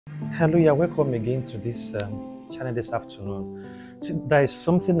Hello, yeah, welcome again to this channel this afternoon. See, there is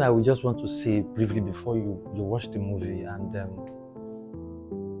something I would just want to say briefly before you watch the movie, and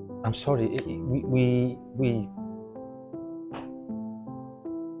I'm sorry, we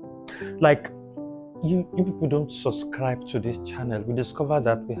like you people don't subscribe to this channel. We discovered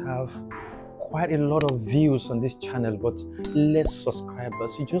that we have quite a lot of views on this channel, but less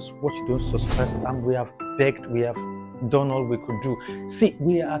subscribers. You just watch, you don't subscribe, and we have begged, we have done all we could do. See,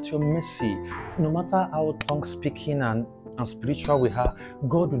 we are at your mercy. No matter how tongue speaking and spiritual we are,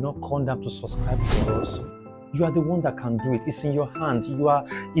 God will not come down to subscribe for us. You are the one that can do it. It's in your hand.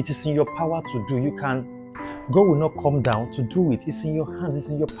 It is in your power to do. You can. God will not come down to do it. It's in your hand. It's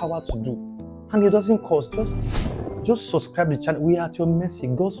in your power to do. And it doesn't cost. Just subscribe to the channel. We are at your mercy.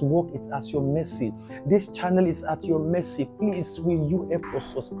 God's work is at your mercy. This channel is at your mercy. Please, will you help us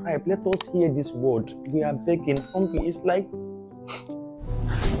subscribe? Let us hear this word. We are begging humbly. It's like,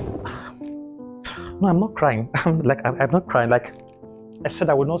 no, I'm not crying. I'm not crying. Like I said,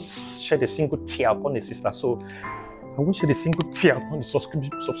 I will not shed a single tear upon the sister. So I won't shed a single tear upon the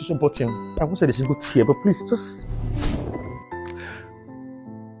subscription button. I won't shed a single tear. But please, just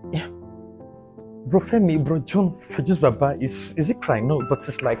Bro Femi, Bro John Fejosbaba is he crying? No, but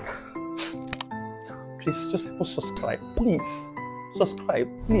it's like, please just help us subscribe. Please subscribe.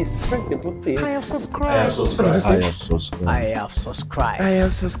 Please press the button. I have subscribed. I have subscribed. I have subscribed. I have subscribed. I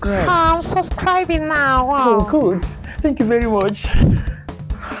have subscribed. I'm subscribing now. Wow. Oh, good. Thank you very much.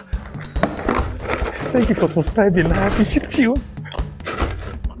 Thank you for subscribing. I appreciate you.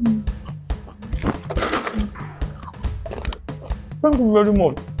 Thank you very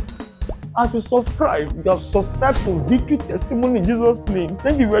much. As you subscribe, you have subscribed to Victory Testimony in Jesus' name.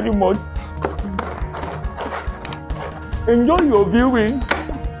 Thank you very much. Enjoy your viewing.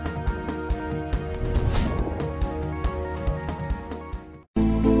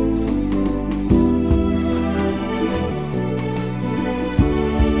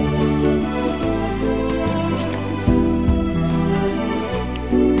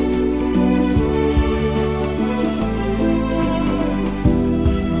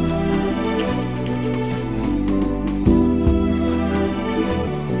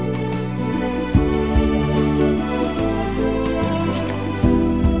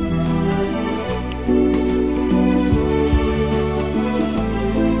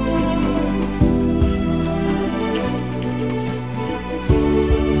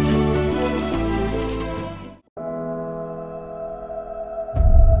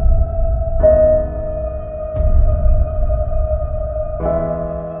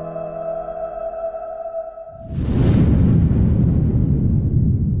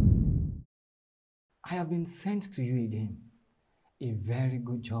 I have been sent to you again. A very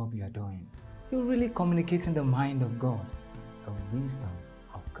good job you are doing. You're really communicating the mind of God, the wisdom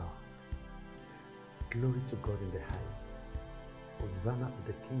of God. Glory to God in the highest. Hosanna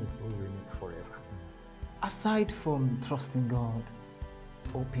to the King who reigneth forever. Aside from trusting God,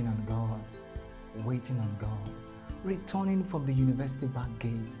 hoping on God, waiting on God, returning from the university back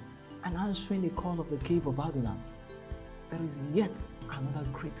gate, and answering the call of the cave of Adegboyega, there is yet another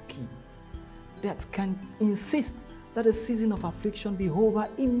great key that can insist that the season of affliction be over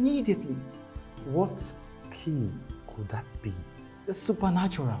immediately. What key could that be? The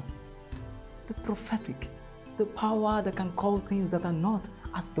supernatural, the prophetic, the power that can call things that are not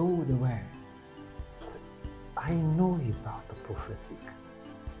as though they were. I know about the prophetic.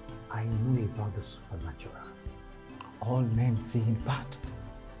 I know about the supernatural. All men see in part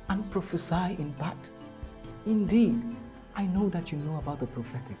and prophesy in part. Indeed, I know that you know about the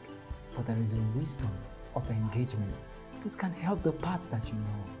prophetic, but there is a wisdom of engagement that can help the parts that you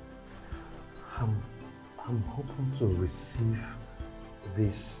know. I'm hoping to receive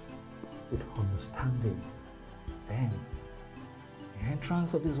this with understanding. Then, the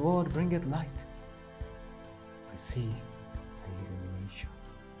entrance of His word bringeth light. Receive the illumination.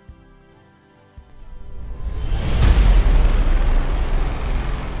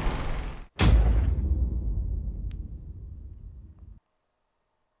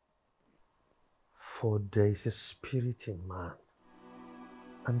 For there is a spirit in man,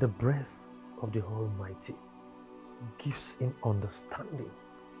 and the breath of the Almighty gives him understanding.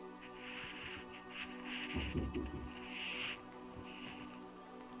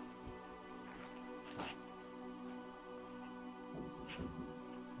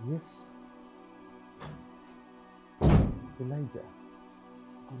 Yes. Elijah.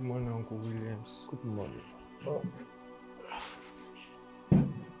 Good morning, Uncle Williams. Good morning. Oh.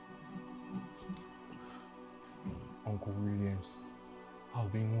 Uncle Williams,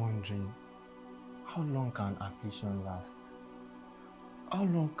 I've been wondering, how long can affliction last? How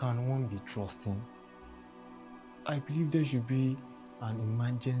long can one be trusting? I believe there should be an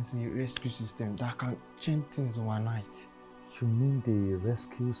emergency rescue system that can change things overnight. You mean the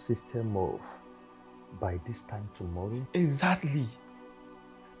rescue system of by this time tomorrow? Exactly.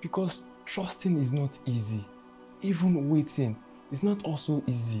 Because trusting is not easy. Even waiting is not also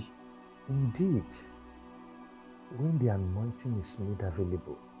easy. Indeed. When the anointing is made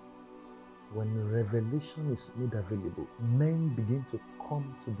available, when revelation is made available, men begin to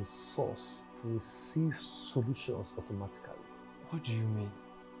come to the source to receive solutions automatically. What do you mean?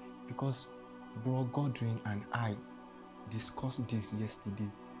 Because Bro Godwin and I discussed this yesterday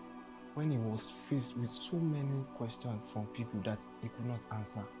when he was faced with so many questions from people that he could not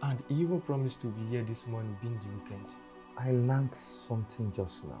answer. And he even promised to be here this morning being the weekend. I learned something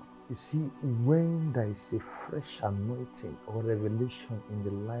just now. You see, when there is a fresh anointing or revelation in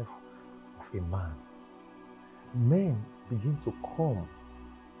the life of a man, men begin to come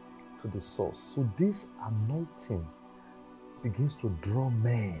to the source. So this anointing begins to draw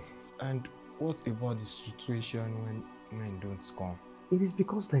men. And what about the situation when men don't come? It is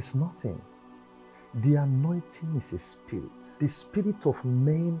because there is nothing. The anointing is a spirit. The spirit of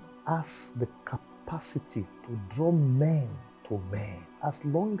men has the capacity to draw men to men. As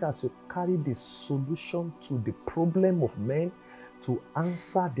long as you carry the solution to the problem of men, to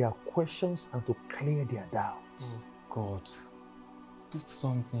answer their questions and to clear their doubts. God, put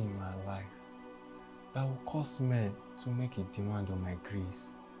something in my life that will cause men to make a demand on my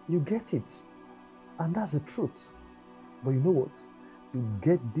grace. You get it. And that's the truth. But you know what? You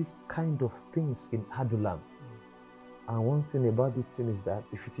get this kind of things in Adulam. And one thing about this thing is that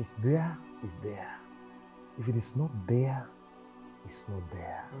if it is there, it's there. If it is not there, it's not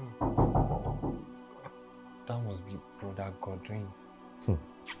there. That must be Brother Godwin.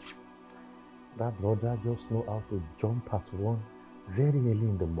 That brother just know how to jump at one very early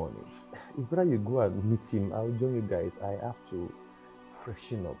in the morning. It's better you go and meet him. I'll join you guys. I have to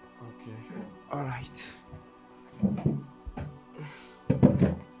freshen up. Okay. All right.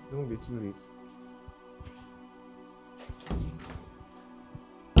 Don't be too late.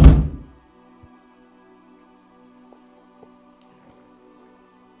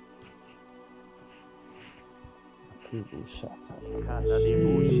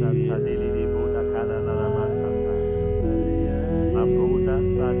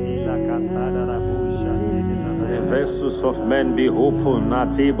 The vessels of men be open,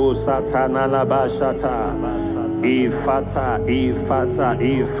 Natibu Satana Labashata, Ifata, Ifata,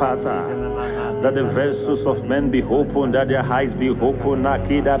 Ifata. That the vessels of men be open, that their eyes be open,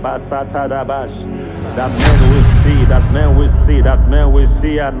 Nakida Basata Dabash. That men will see, that men will see, that men will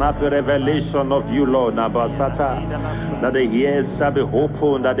see another revelation of you, Lord, Nabasata. That the ears shall be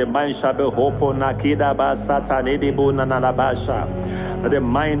open, that the mind shall be open, Nakida Basata, Nidibu Nanalabasha. That the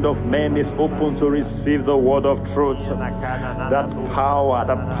mind of men is open to receive the word of truth. That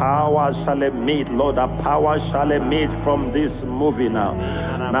power shall emit, Lord, that power shall emit from this movie now.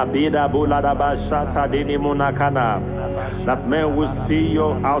 Nabida Buladabashata Dinimunakana. That men will see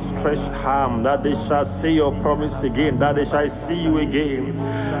your outstretched arm, that they shall see your promise again, that they shall see you again.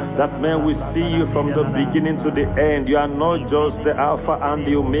 That men will see you from the beginning to the end. You are not just the Alpha and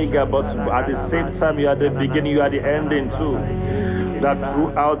the Omega, but at the same time you are the beginning, you are the ending too. That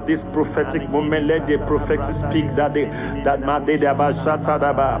throughout this prophetic moment, let the prophet speak that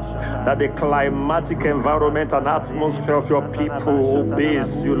the climatic environment and atmosphere of your people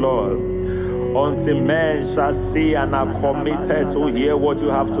obeys you, Lord. Until men shall see and are committed to hear what you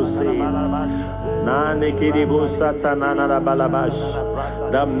have to say.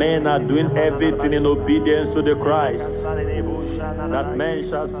 That men are doing everything in obedience to the Christ. That men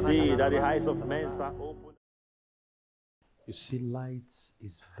shall see, that the eyes of men are open. You see, light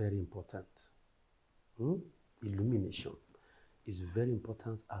is very important. Illumination is very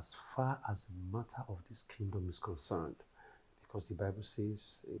important as far as the matter of this kingdom is concerned. Because the Bible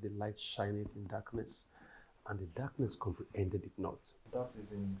says, the light shineth in darkness, and the darkness comprehended it not. That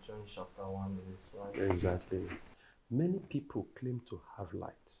is in John chapter 1, right? Exactly. Many people claim to have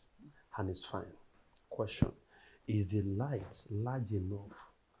light, and it's fine. Question, is the light large enough,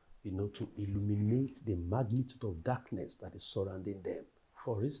 to illuminate the magnitude of darkness that is surrounding them?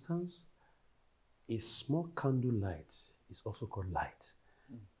 For instance, a small candle light is also called light.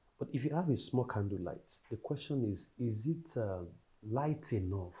 But if you have a small candle light, the question is it light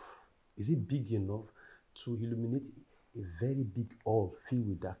enough? Is it big enough to illuminate a very big hall filled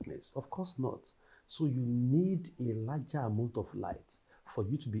with darkness? Of course not. So you need a larger amount of light for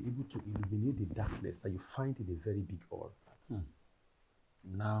you to be able to illuminate the darkness that you find in a very big hall.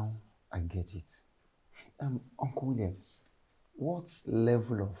 Now I get it. Uncle Williams, what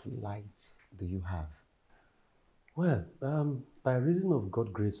level of light do you have? Well, by reason of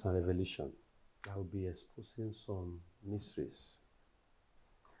God's grace and revelation, I will be exposing some mysteries.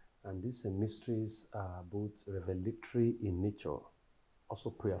 And these mysteries are both revelatory in nature,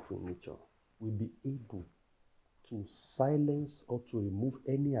 also prayerful in nature. We'll be able to silence or to remove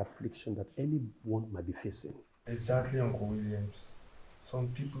any affliction that anyone might be facing. Exactly, Uncle Williams. Some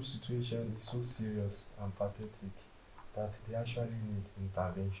people's situation is so serious and pathetic that they actually need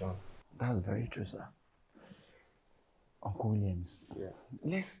intervention. That's very true, sir. Uncle Williams, Yeah.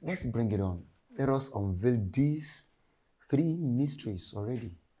 let's bring it on. Let us unveil these 3 mysteries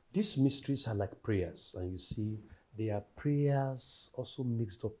already. These mysteries are like prayers, and you see, they are prayers also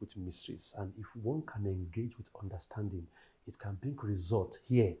mixed up with mysteries. And if one can engage with understanding, it can bring result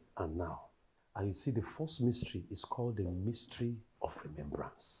here and now. And you see, the first mystery is called the mystery of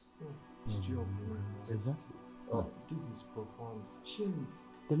remembrance. Mystery of remembrance. Exactly. Oh, this is profound. Share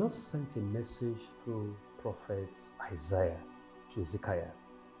it. The Lord sent a message through prophet Isaiah to Ezekiel.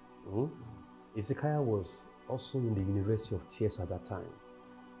 Ezekiel was also in the University of Tears at that time.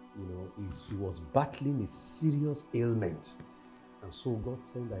 You know, he was battling a serious ailment. And so God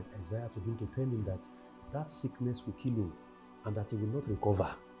sent Isaiah to him to tell him that that sickness will kill him and that he will not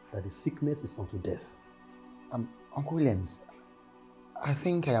recover, that the sickness is unto death. Uncle Williams, I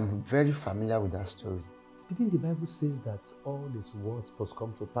think I am very familiar with that story. Didn't the Bible says that all his words must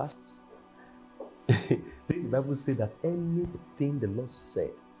come to pass? Didn't the Bible say that anything the Lord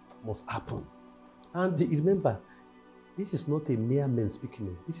said must happen? And remember, this is not a mere man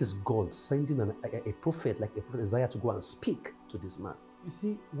speaking. This is God sending a prophet like a prophet Isaiah to go and speak to this man. You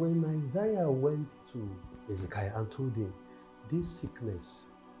see, when Isaiah went to Ezekiel and told him, this sickness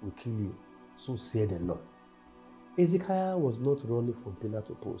will kill you, so said the Lord. Ezekiel was not running from pillar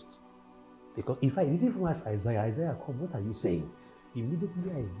to post. Because if I didn't even ask Isaiah, come, what are you saying?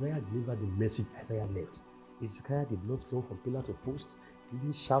 Immediately Isaiah delivered the message, Isaiah left. Ezekiel did not run from pillar to post. He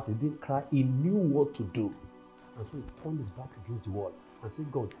didn't shout, he didn't cry. He knew what to do. And so he turned his back against the wall and said,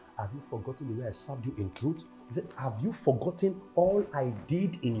 God, have you forgotten the way I served you in truth? He said, have you forgotten all I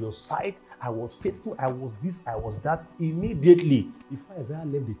did in your sight? I was faithful, I was this, I was that. Immediately, before Isaiah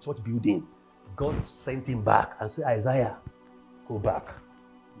left the church building, God sent him back and said, Isaiah, go back.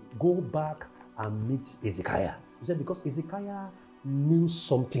 Go back and meet Ezekiel. He said, because Ezekiel knew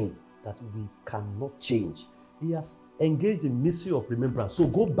something that we cannot change. He has engaged in mystery of remembrance. So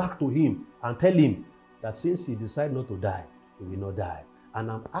go back to him and tell him that since he decided not to die, he will not die. And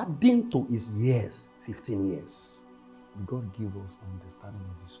I'm adding to his years, 15 years. God give us understanding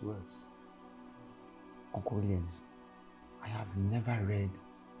of his words. Uncle Williams, I have never read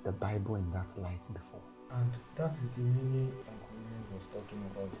the Bible in that light before. And that is the meaning Uncle Williams was talking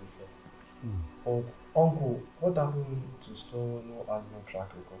about before. But Uncle, what happened to someone who has no track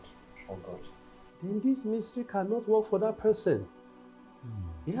record for God? Then this mystery cannot work for that person.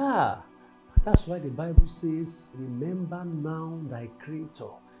 Yeah. That's why the Bible says, remember now thy Creator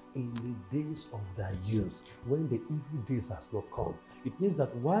in the days of thy youth, when the evil days has not come. It means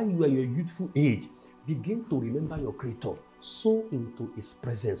that while you are your youthful age, begin to remember your Creator, sow into his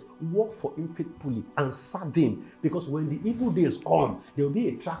presence, work for him faithfully, and serve him. Because when the evil days come, there will be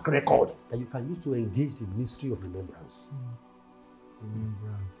a track record that you can use to engage the ministry of remembrance.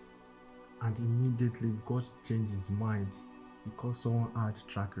 Remembrance. And immediately God changed his mind because someone had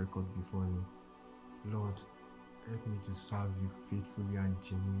track record before him. Lord, help me to serve you faithfully and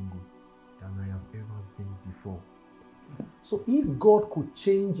genuinely than I have ever been before. So if God could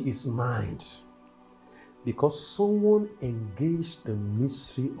change his mind because someone engaged the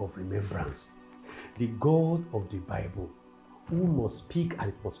mystery of remembrance, the God of the Bible, who must speak and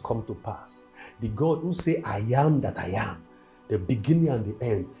it must come to pass, the God who say, I am that I am, the beginning and the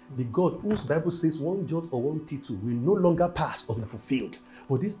end, the God whose Bible says one jot or one tittle will no longer pass or be fulfilled.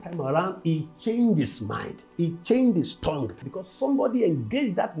 But this time around, he changed his mind. He changed his tongue because somebody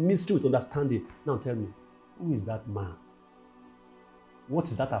engaged that mystery with understanding. Now tell me, who is that man? What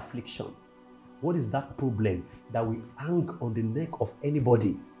is that affliction? What is that problem that will hang on the neck of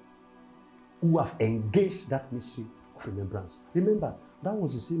anybody who have engaged that mystery of remembrance? Remember, that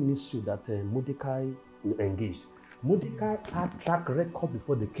was the same mystery that Mordecai engaged. Mordecai had track record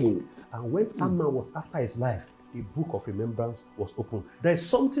before the king, and when Haman was after his life, the book of remembrance was opened. There is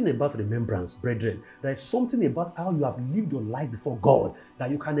something about remembrance, brethren. There is something about how you have lived your life before God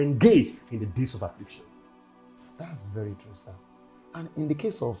that you can engage in the days of affliction. That's very true, sir. And in the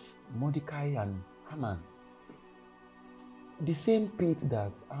case of Mordecai and Haman, the same pit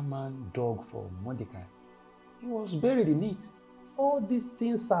that Haman dug for Mordecai, he was buried in it. all these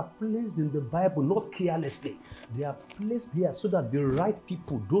things are placed in the Bible, not carelessly. They are placed here so that the right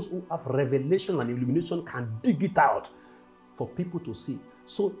people, those who have revelation and illumination, can dig it out for people to see.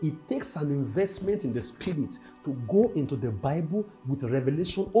 So it takes an investment in the spirit to go into the Bible with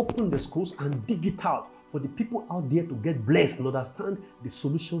revelation, open the scrolls and dig it out for the people out there to get blessed and understand the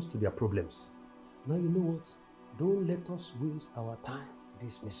solutions to their problems. Now you know what? Don't let us waste our time in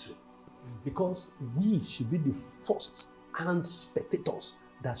this mystery, because we should be the first and spectators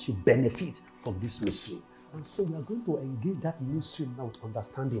that should benefit from this mystery. And so we are going to engage that mystery now with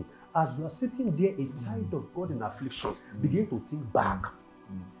understanding. As you are sitting there, a child of God in affliction, begin to think back.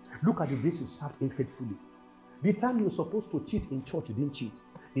 Look at the days you served Him faithfully. The time you were supposed to cheat in church, you didn't cheat.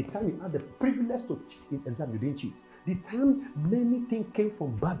 The time you had the privilege to cheat in exam, you didn't cheat. The time many things came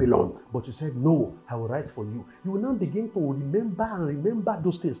from Babylon, but you said, no, I will rise for you. You will now begin to remember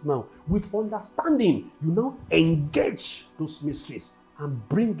those things now. With understanding, you now engage those mysteries and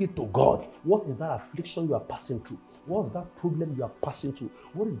bring it to God. What is that affliction you are passing through? What is that problem you are passing through?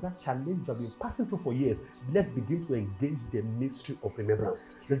 What is that challenge you have been passing through for years? Let's begin to engage the mystery of remembrance.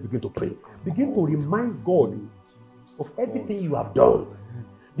 Let's begin to pray. Begin to remind God of everything you have done.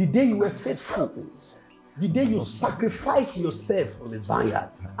 The day you were faithful. The day you sacrificed yourself on His vineyard.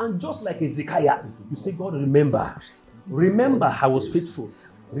 And just like Ezekiah, you say, God, remember. Remember I was faithful.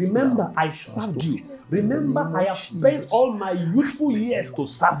 Remember I served you. Remember I have spent all my youthful years to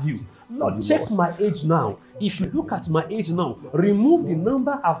serve you. Lord, check my age now. If you look at my age now, remove the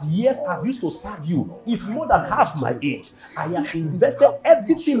number of years I've used to serve you. It's more than half my age. I have invested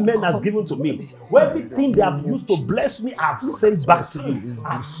everything men has given to me. Everything they have used to bless me, I've sent back to you.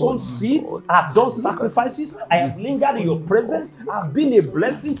 I've sown seed. I've done sacrifices. I have lingered in your presence. I've been a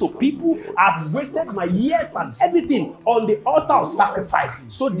blessing to people. I've wasted my years and everything on the altar of sacrifice.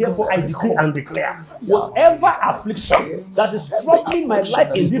 So therefore, I decree and declare, whatever affliction that is troubling my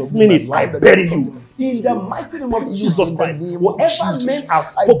life in this minute, I bury you. In the mighty name of Jesus Christ, whatever men have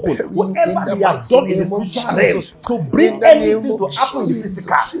spoken, whatever they have done in the spiritual realm to bring anything to happen in the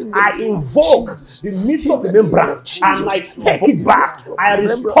physical, I invoke the mystery of remembrance and I take it back. I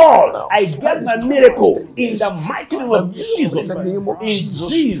restore. I get my miracle in the mighty name of Jesus. In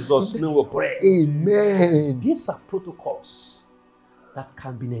Jesus' name we pray. Amen. These are protocols that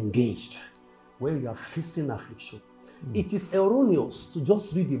can be engaged when you are facing affliction. It is erroneous to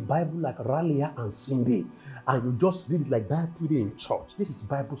just read the Bible like Ralia and Sunday, and you just read it like Bible reading in church. This is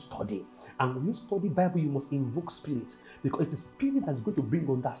Bible study. And when you study Bible, you must invoke spirit, because it is spirit that is going to bring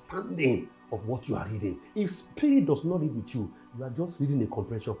understanding of what you are reading. If spirit does not read with you, you are just reading a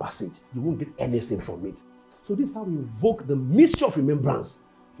comprehension passage. You won't get anything from it. So this is how we invoke the mystery of remembrance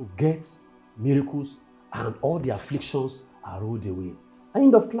to get miracles, and all the afflictions are rolled away.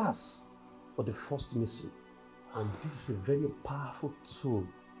 End of class for the first mystery. And this is a very powerful tool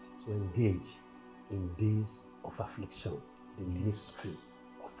to engage in days of affliction, the mystery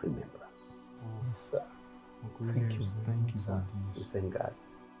of remembrance. Thank you, sir. We thank God.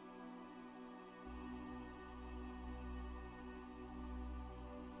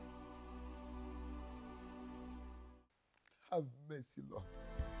 Have mercy, Lord.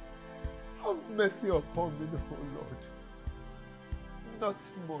 Have mercy upon me, oh Lord. Not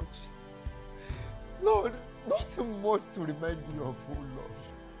much. Lord, not much to remind you of, oh Lord.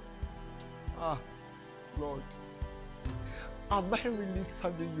 Ah, Lord. Am I really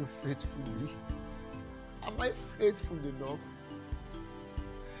serving you faithfully? Am I faithful enough?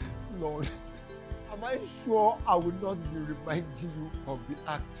 Lord, am I sure I will not be reminding you of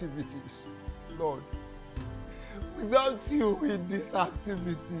the activities? Lord, without you in these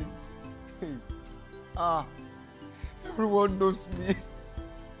activities, everyone knows me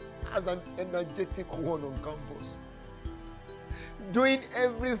as an energetic one on campus, doing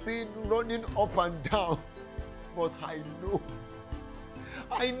everything, running up and down. But I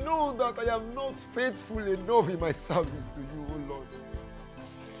know that I am not faithful enough in my service to you, oh Lord.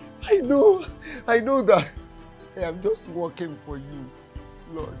 I know that I am just working for you,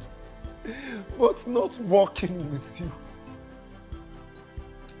 Lord, but not working with you.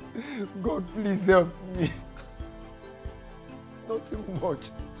 God, please help me. Nothing much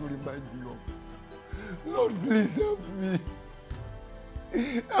to remind you of. Lord, please help me.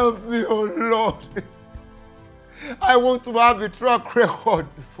 Help me, oh Lord. I want to have a track record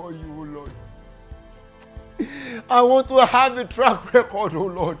for you, oh Lord. I want to have a track record, oh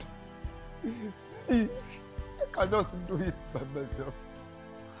Lord. Please, I cannot do it by myself.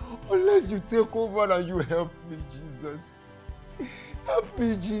 Unless you take over and you help me, Jesus. Help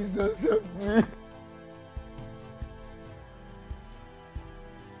me, Jesus, help me.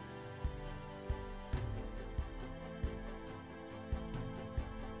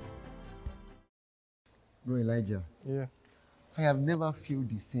 Elijah, Yeah. I have never felt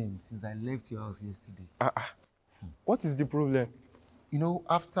the same since I left your house yesterday. What is the problem? You know,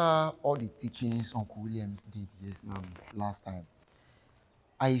 after all the teachings Uncle Williams did last time,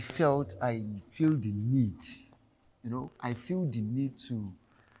 I feel the need, I feel the need to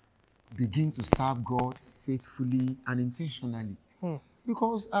begin to serve God faithfully and intentionally.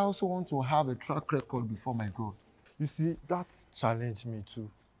 Because I also want to have a track record before my God. You see, that challenged me too.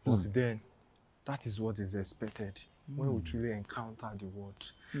 But then, that is what is expected when we truly encounter the word.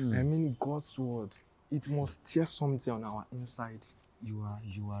 I mean, God's word, it must tear something on our inside. You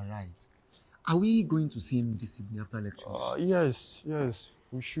are right. Are we going to see him this evening after lectures? Yes,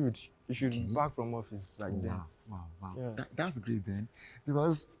 we should. He should be back from office like that. Wow. Yeah. That's great then,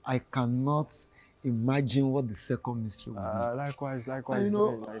 because I cannot imagine what the second mystery will be. Likewise. I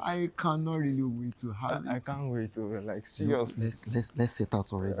cannot really wait to have it. I can't wait to seriously. Let's set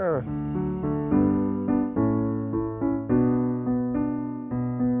out already.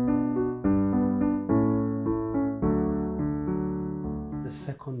 The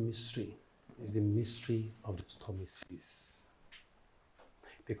second mystery is the mystery of the stormy seas.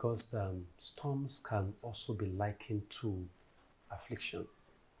 Because storms can also be likened to affliction.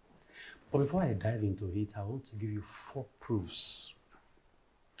 But before I dive into it, I want to give you 4 proofs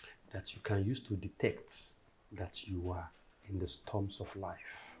that you can use to detect that you are in the storms of life.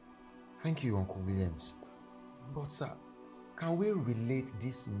 Thank you, Uncle Williams. But sir, can we relate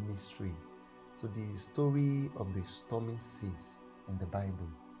this mystery to the story of the stormy seas in the Bible,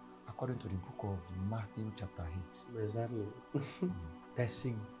 according to the book of Matthew chapter 8? Exactly. There's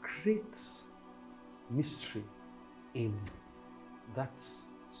a great mystery in that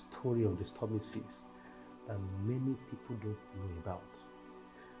story of the stormy seas that many people don't know about.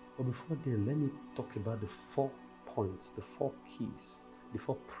 But before then, let me talk about the 4 points, the 4 keys, the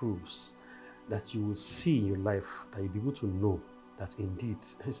 4 proofs that you will see in your life, that you'll be able to know that indeed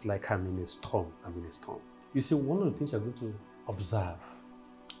it's like I'm in a storm. You see, one of the things you're going to observe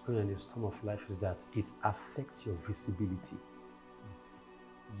when you're in a storm of life is that it affects your visibility.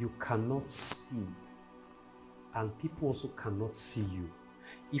 You cannot see, and people also cannot see you.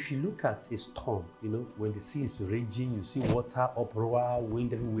 If you look at a storm, when the sea is raging, you see water, uproar,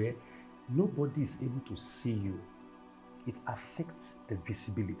 wind everywhere, nobody is able to see you. It affects the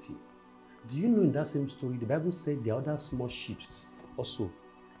visibility. Do you know in that same story, the Bible said there are other small ships also,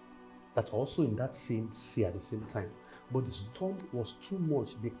 that are also in that same sea at the same time. But the storm was too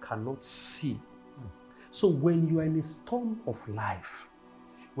much, they cannot see. So when you are in a storm of life,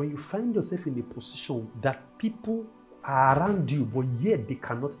 when you find yourself in a position that people are around you, but yet they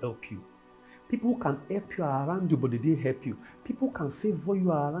cannot help you. People can help you around you, but they didn't help you. People can favor you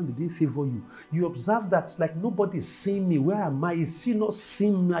around, they didn't favor you. You observe that it's like nobody is seeing me. Where am I? Is she not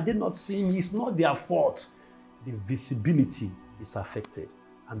seeing me? Are they not seeing me? It's not their fault. The visibility is affected.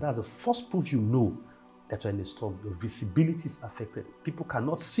 And that's the first proof you know that you're in a storm. Your visibility is affected. People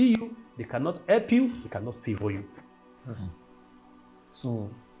cannot see you, they cannot help you, they cannot favor you. So,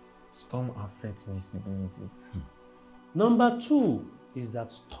 storm affects visibility. Number 2 is that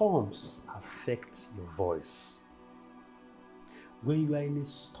storms affect your voice. When you are in a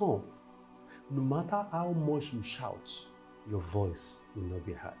storm, no matter how much you shout, your voice will not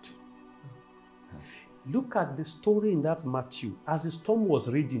be heard. Look at the story in that Matthew. As the storm was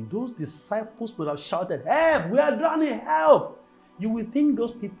raging, those disciples would have shouted, "Help! We are drowning! Help!" You will think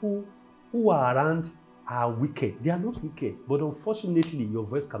those people who are around are wicked. They are not wicked, but unfortunately, your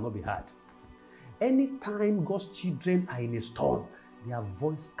voice cannot be heard. Anytime God's children are in a storm, their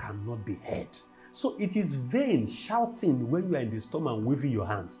voice cannot be heard. So it is vain shouting when you are in the storm and waving your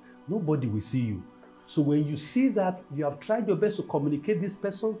hands. Nobody will see you. So when you see that you have tried your best to communicate this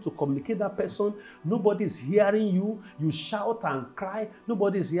person, to communicate that person, nobody is hearing you, you shout and cry,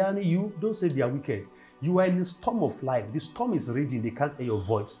 nobody is hearing you, don't say they are wicked. You are in a storm of life. The storm is raging, they can't hear your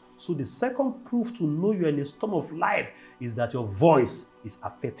voice. So the second proof to know you are in a storm of life is that your voice is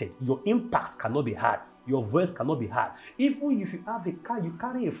affected. Your impact cannot be heard. Your voice cannot be heard. Even if you have a car, you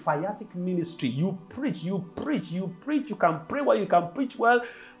carry a fiatic ministry, you preach, you can pray well, you can preach well,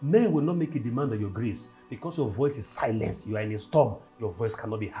 men will not make a demand on your grace because your voice is silenced. You are in a storm, your voice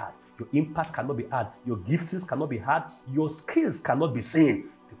cannot be heard. Your impact cannot be heard. Your giftings cannot be heard. Your skills cannot be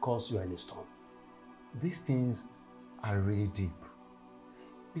seen because you are in a storm. These things are really deep,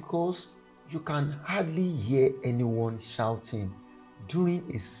 because you can hardly hear anyone shouting during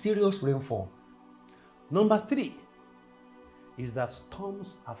a serious rainfall. Number 3 is that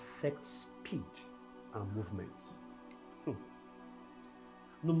storms affect speed and movement.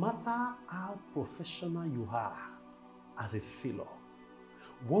 No matter how professional you are as a sailor,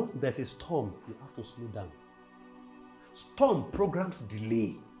 once there's a storm, you have to slow down. Storm programs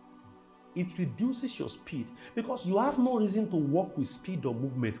delay. It reduces your speed because you have no reason to walk with speed or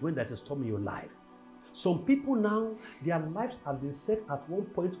movement when there's a storm in your life. Some people now, their lives have been set at one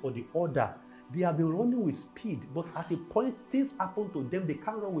point or the other. They have been running with speed, but at a point, things happen to them. They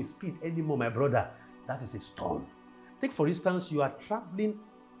can't run with speed anymore, my brother. That is a storm. Take, for instance, you are traveling,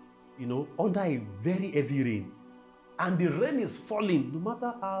 under a very heavy rain, and the rain is falling, no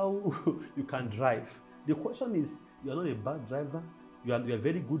matter how you can drive. The question is, you are not a bad driver. You are a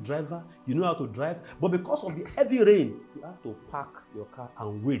very good driver. You know how to drive. But because of the heavy rain, you have to park your car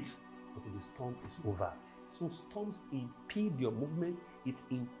and wait until the storm is over. So storms impede your movement. It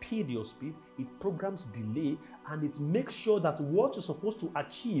impedes your speed. It programs delay. And it makes sure that what you're supposed to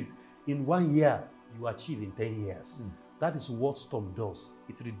achieve in 1 year, you achieve in 10 years. That is what storm does.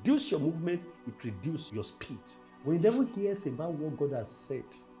 It reduces your movement. It reduces your speed. When the devil hears about what God has said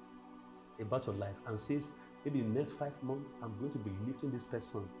about your life and says, maybe in the next 5 months, I'm going to be lifting this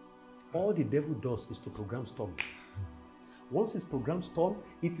person. All the devil does is to program storm. Once it's programmed storm,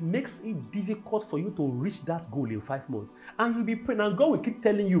 it makes it difficult for you to reach that goal in 5 months. And you'll be praying, and God will keep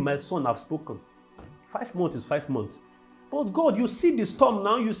telling you, my son, I've spoken. 5 months is 5 months. But God, you see the storm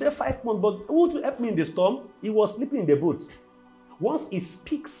now, you say 5 months, but won't you help me in the storm? He was sleeping in the boat. Once he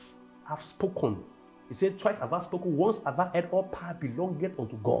speaks, I've spoken. He said, twice have I spoken, once have I heard, all power belongeth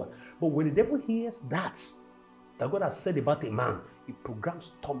unto God. But when the devil hears that God has said about a man, he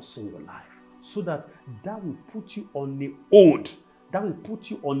programs storms in your life so that will put you on a hold, that will put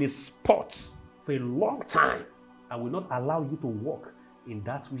you on a spot for a long time and will not allow you to walk in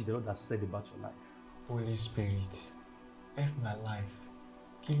that which the Lord has said about your life. Holy Spirit, help my life.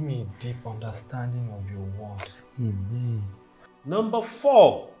 Give me a deep understanding of your word. Amen. Number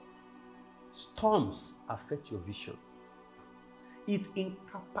 4, storms affect your vision. It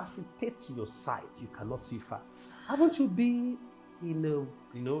incapacitates your sight. You cannot see far. Haven't you been in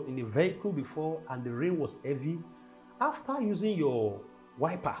a vehicle before and the rain was heavy? After using your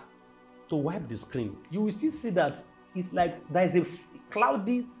wiper to wipe the screen, you will still see that it's like there is a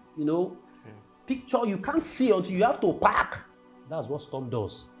cloudy, picture you can't see until you have to park. That's what storm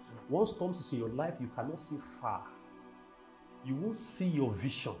does. Once storm is in your life, you cannot see far. You won't see your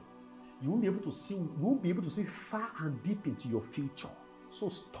vision. You won't be able to see far and deep into your future. So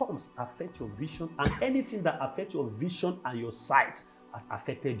storms affect your vision, and anything that affects your vision and your sight has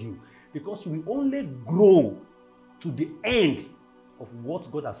affected you, because you will only grow to the end of what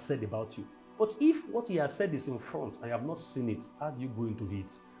God has said about you. But if what he has said is in front and you have not seen it, how do you go into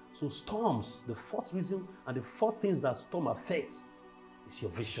it? So storms, the fourth reason and the fourth things that storm affects is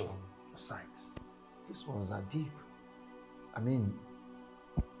your vision, your sight. These ones are deep. I mean,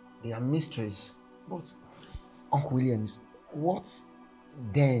 they are mysteries. But Uncle Williams, what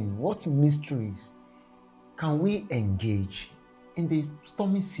mysteries can we engage in the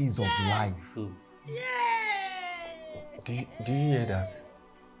stormy seas of life? Do you hear that?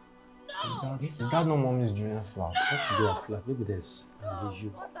 No. Is that no mommy's junior flag? That should be a flag. Maybe there's a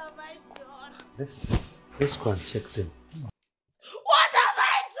visual. What have I done? Let's go and check them. What have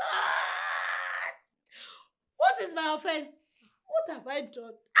I done? What is my offense? What have I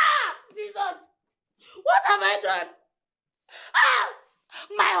done? Ah, Jesus! What have I done? Ah!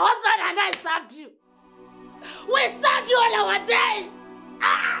 My husband and I served you. We served you all our days.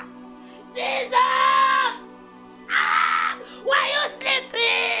 Ah! Jesus! Ah! Why are you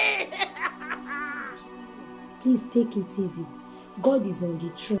sleeping? Please take it easy. God is on the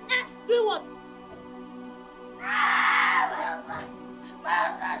throne. Doing what? Ah! My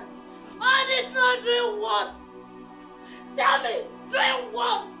husband. On the throne doing what? Tell me, doing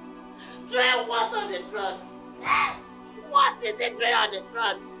what? Doing what on the throne? What is it doing on the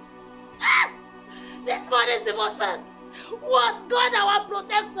throne? This morning's devotion was God our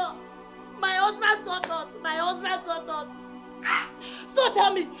protector. My husband taught us. My husband taught us. So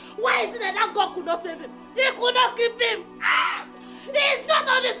tell me, why is it that God could not save him? He could not keep him. He's not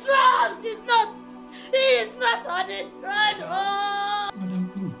on the throne. He's not. He is not on the throne. Oh. Madam,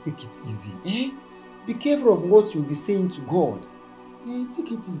 please take it easy. Be careful of what you'll be saying to God.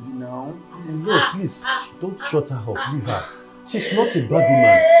 Take it easy now. No, please, don't shut her up. Leave her. She's not a bad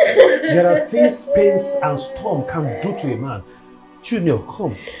woman. There are things pains and storm can do to a man. Junior,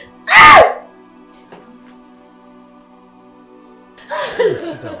 come. Please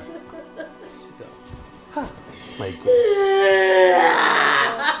sit down. Sit down. Ah, my God.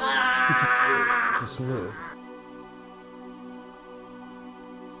 It is well.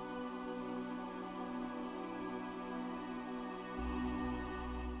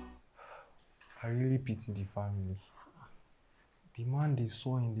 I really pity the family. The man they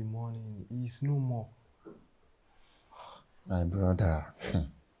saw in the morning is no more. My brother,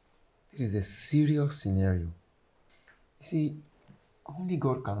 this is a serious scenario. You see, only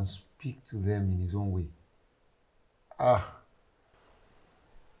God can speak to them in his own way.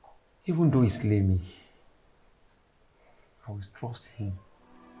 Even though he slay me, I will trust him.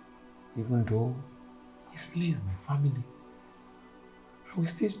 Even though he slays my family, I will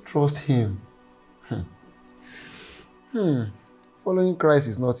still trust him. Following Christ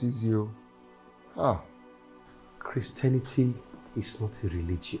is not easy. Christianity is not a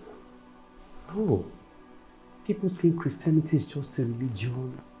religion. No. People think Christianity is just a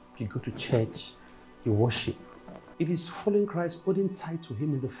religion. You go to church, you worship. It is following Christ, holding tight to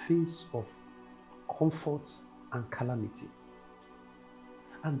him in the face of comfort and calamity.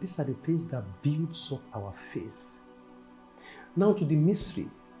 And these are the things that builds up our faith. Now to the mystery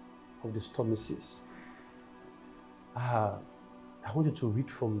of the stormy seas. I want you to read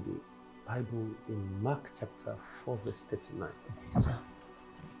from the Bible in Mark chapter 4 verse 39. Yes, sir.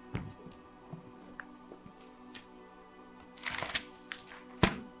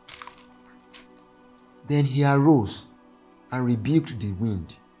 Then he arose and rebuked the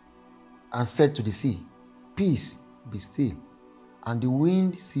wind and said to the sea, "Peace, be still." And the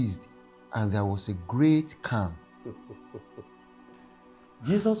wind ceased, and there was a great calm.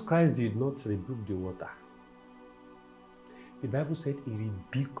 Jesus Christ did not rebuke the water. The Bible said he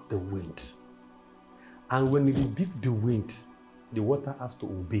rebuked the wind. And when he rebuked the wind, the water has to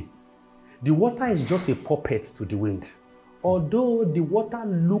obey. The water is just a puppet to the wind. Although the water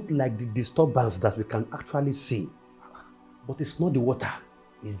looked like the disturbance that we can actually see, but it's not the water,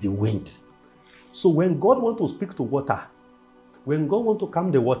 it's the wind. So when God wants to speak to water, when God wants to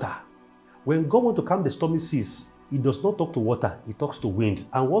calm the water, when God wants to calm the stormy seas, he does not talk to water, he talks to wind.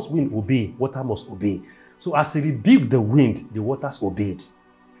 And once wind obey, water must obey. So as he rebuked the wind, the waters obeyed.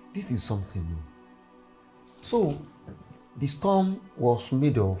 This is something new. So the storm was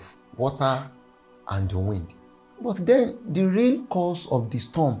made of water and the wind. But then the real cause of the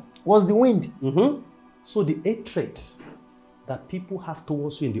storm was the wind. So the hatred that people have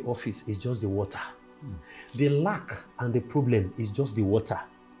towards you in the office is just the water. The lack and the problem is just the water.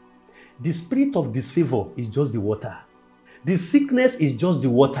 The spirit of disfavor is just the water. The sickness is just the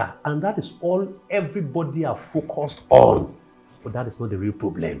water. And that is all everybody are focused on. But that is not the real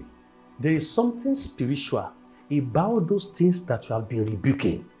problem. There is something spiritual about those things that you have been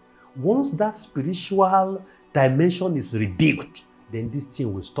rebuking. Once that spiritual dimension is rebuked, then this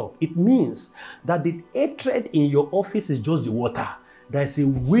thing will stop. It means that the hatred in your office is just the water. There is a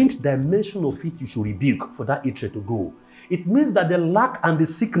wind dimension of it you should rebuke for that hatred to go. It means that the lack and the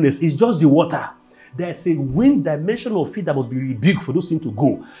sickness is just the water. There is a wind dimension of it that must be rebuked for those things to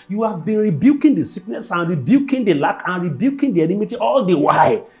go. You have been rebuking the sickness and rebuking the lack and rebuking the enmity all the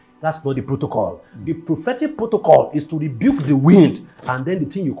while. That's not the protocol. The prophetic protocol is to rebuke the wind, and then the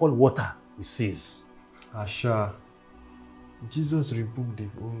thing you call water will cease. Asha, Jesus rebuked the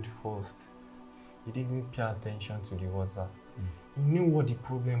wind first. He didn't pay attention to the water. He knew what the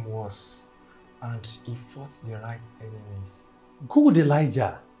problem was, and he fought the right enemies. Good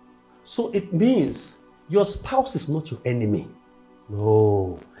Elijah. So it means your spouse is not your enemy.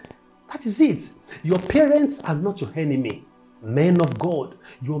 No. That is it. Your parents are not your enemy. Men of God,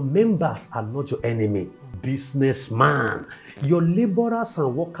 your members are not your enemy. Businessman, your laborers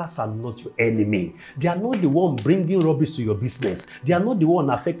and workers are not your enemy. They are not the one bringing rubbish to your business. They are not the one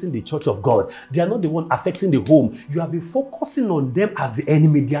affecting the church of God. They are not the one affecting the home. You have been focusing on them as the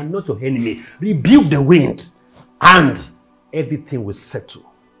enemy. They are not your enemy. Rebuke the wind and everything will settle.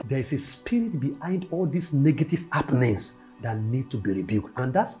 There is a spirit behind all these negative happenings that need to be rebuked.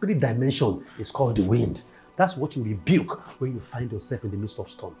 And that spirit dimension is called the wind. That's what you rebuke when you find yourself in the midst of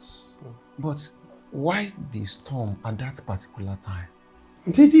storms. But why the storm at that particular time?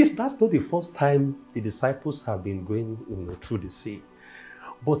 That's not the first time the disciples have been going through the sea.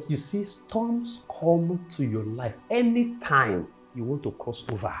 But you see, storms come to your life anytime you want to cross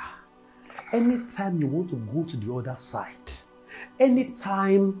over. Anytime you want to go to the other side.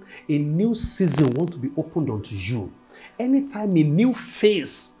 Anytime a new season wants to be opened unto you. Anytime a new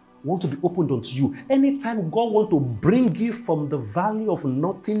phase wants to be opened unto you. Anytime God wants to bring you from the valley of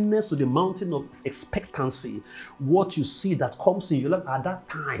nothingness to the mountain of expectancy, what you see that comes in your life at that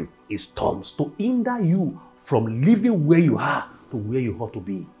time is storms to hinder you from living where you are to where you ought to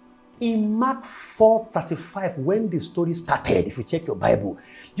be. In Mark 4:35, when the story started, if you check your Bible,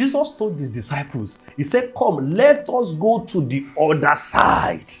 Jesus told his disciples, he said, "Come, let us go to the other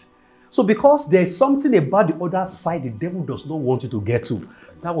side." So because there's something about the other side the devil does not want you to get to,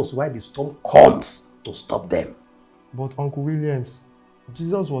 that was why the storm comes to stop them. But Uncle Williams,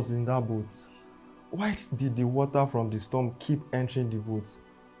 Jesus was in that boat. Why did the water from the storm keep entering the boat?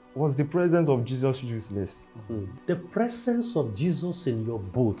 Was the presence of Jesus useless? The presence of Jesus in your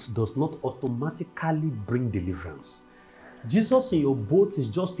boat does not automatically bring deliverance. Jesus in your boat is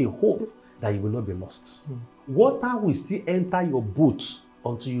just a hope that you will not be lost. Water will still enter your boat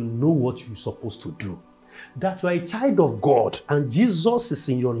until you know what you're supposed to do. That you are a child of God and Jesus is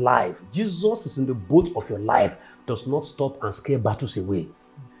in your life, Jesus is in the boat of your life, does not stop and scare battles away.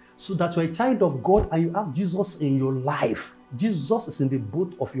 So that you are a child of God and you have Jesus in your life, Jesus is in the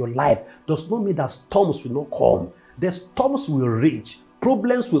boat of your life, does not mean that storms will not come. The storms will rage,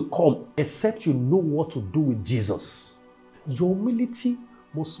 problems will come, except you know what to do with Jesus. Your humility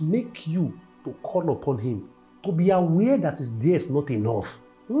must make you to call upon him. To be aware that his day is not enough.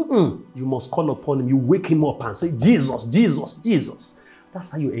 You must call upon him. You wake him up and say, Jesus, Jesus, Jesus. That's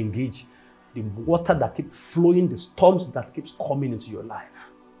how you engage the water that keeps flowing, the storms that keeps coming into your life.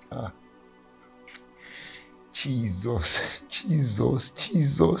 Jesus, Jesus,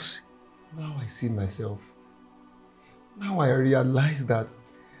 Jesus. Now I see myself. Now I realize that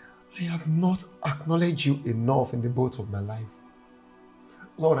I have not acknowledged you enough in the boat of my life.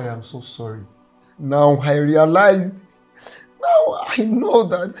 Lord, I am so sorry. Now I realized, now I know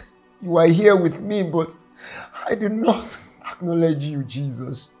that you are here with me, but I do not acknowledge you,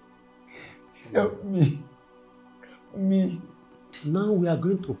 Jesus. Please help me. Me. Now we are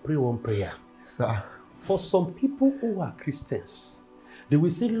going to pray one prayer. Sir. For some people who are Christians, they will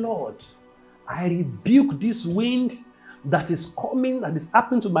say, Lord, I rebuke this wind that is coming, that is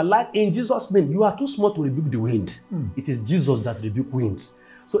happening to my life in Jesus' name. You are too small to rebuke the wind. It is Jesus that rebukes wind.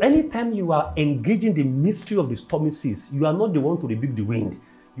 So anytime you are engaging the mystery of the stormy seas, you are not the one to rebuke the wind.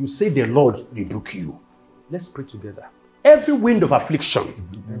 You say the Lord rebuke you. Let's pray together. Every wind of affliction.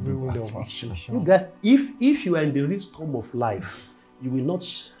 Every wind of affliction. You guys, if you are in the real storm of life, you will not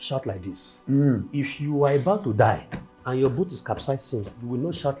shout like this. If you are about to die and your boat is capsizing, you will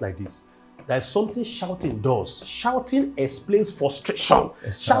not shout like this. There is something shouting does. Shouting explains frustration.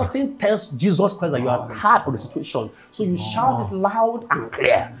 Shouting tells Jesus Christ that you are tired of the situation. So you shout it loud and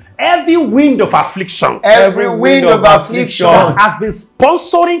clear. Every wind of affliction. Every wind of affliction That has been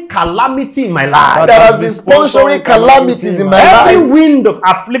sponsoring calamity in my life. That has been sponsoring calamities in my life. Every wind of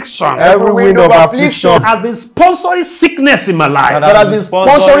affliction. Every wind of affliction That has been sponsoring sickness in my life. that has been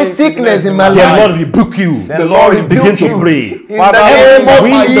sponsoring sickness in my The life. Lord rebuke you. The Lord rebuke Begin to you. pray. In the name of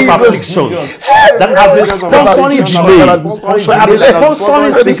Wind of Jesus. affliction that has been sponsoring delay, that has been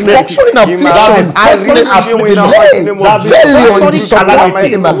sponsoring sickness, that has been sponsoring affliction, that has been sponsoring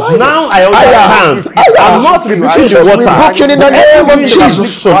calamity. Now I understand. I'm not rebuking the water. Rebuking in the name of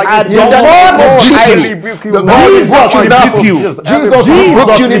Jesus. I In the name of Jesus. the Lord rebuke you. Jesus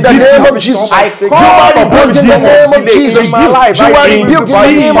rebuke you in the name of Jesus. I You are call rebuked in the name of Jesus. You are rebuked in the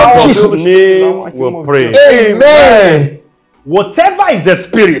name of Jesus. Name will pray. Amen. Whatever is the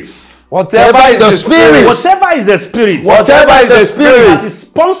spirit. Whatever is the spirit. Whatever is the spirit. Whatever is the spirit. That is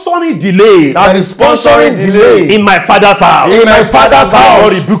sponsoring delay. That is sponsoring delay. In my father's house. In my father's The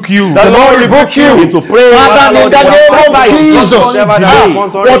Lord house. rebuke you. The Lord rebuke you. Begin to pray. Father, in the name of Jesus. Whatever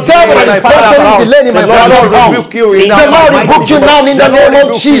that is sponsoring delay in my father's house. The Lord rebuke you now in the name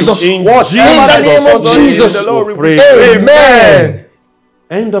of Jesus. In the name of Jesus. Amen.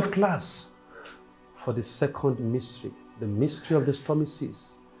 End of class. For the second mystery. The mystery of the stormy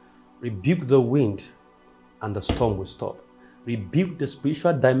seas. Rebuke the wind and the storm will stop. Rebuke the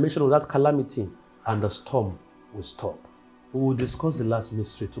spiritual dimension of that calamity and the storm will stop. We will discuss the last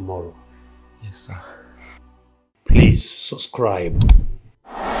mystery tomorrow. Yes, sir. Please subscribe.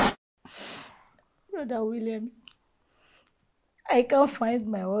 Brother Williams, I can't find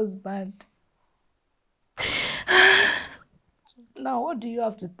my husband. Now, what do you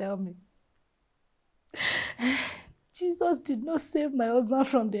have to tell me? Jesus did not save my husband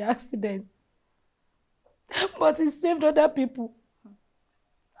from the accident, but he saved other people.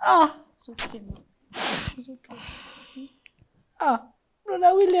 It's okay now. It's okay.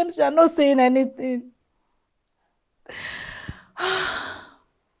 Brother Williams, you are not saying anything.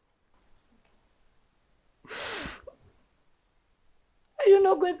 Are you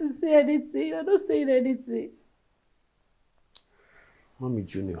not going to say anything? You are not saying anything. Mommy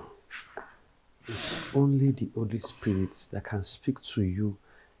Junior, it's only the Holy Spirit that can speak to you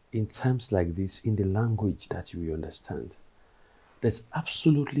in times like this in the language that you will understand. There's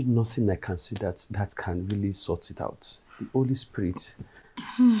absolutely nothing I can see that can really sort it out. The Holy Spirit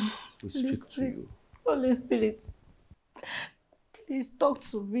will speak to you. Holy Spirit, please talk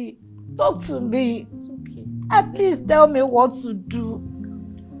to me. Talk to me. Okay. At least tell me what to do.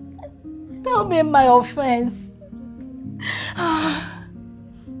 Tell me my offense.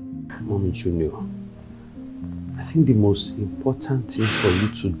 Mommy Junior, think the most important thing for you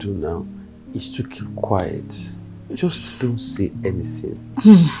to do now is to keep quiet. Just don't say anything.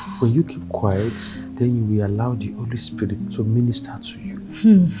 When you keep quiet, then you will allow the Holy Spirit to minister to you.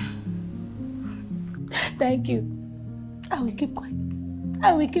 Thank you. I will keep quiet.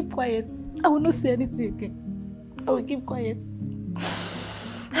 I will keep quiet. I will not say anything again. I will keep quiet.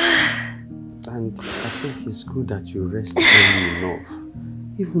 And I think it's good that you rest early enough.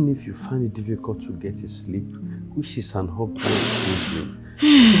 Even if you find it difficult to get to sleep, which is an obvious reason,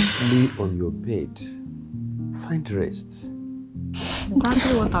 just lay on your bed. Find rest.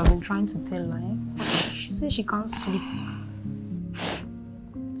 Exactly what I've been trying to tell her. She says she can't sleep.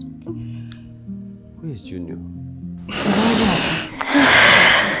 Where is Junior?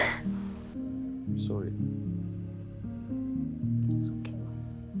 Sorry. It's okay.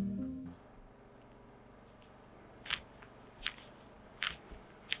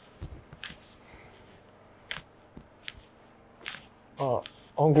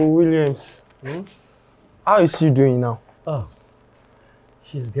 Uncle Williams, how is she doing now? Oh,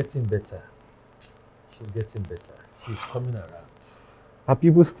 she's getting better. She's getting better. She's coming around. Are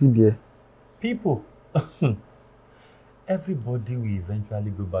people still there? People. Everybody will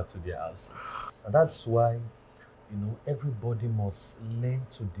eventually go back to their houses. And that's why, you know, everybody must learn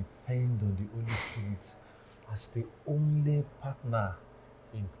to depend on the Holy Spirit as the only partner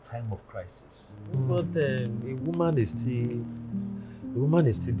in time of crisis. But a woman is still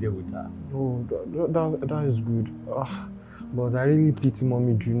there with her. Oh, that is good. But I really pity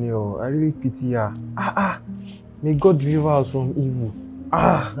Mommy Junior. I really pity her. May God deliver us from evil.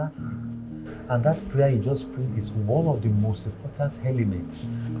 Exactly. And that prayer you just prayed is one of the most important elements.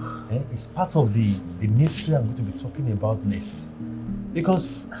 It's part of the mystery I'm going to be talking about next.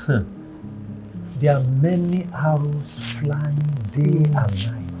 Because there are many arrows flying day and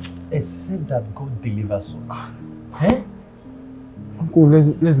night, except that God delivers us. Uncle,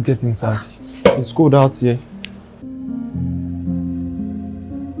 let's get inside. It's cold out here.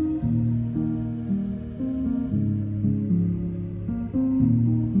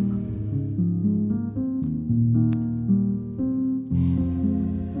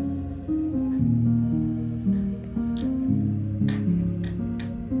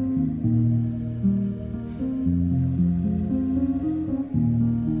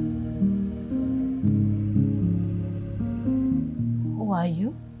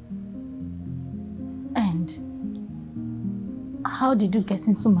 How did you get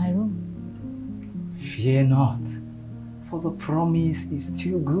into my room? Fear not, for the promise is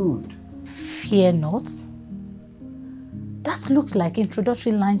still good. Fear not? That looks like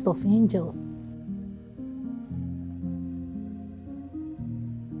introductory lines of angels.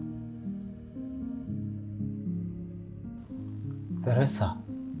 Teresa,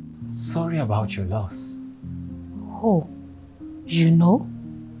 sorry about your loss. Oh, you know?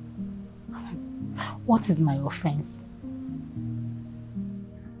 What is my offense?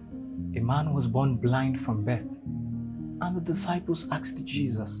 A man was born blind from birth, and the disciples asked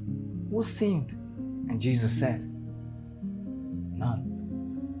Jesus, who sinned? And Jesus said, none,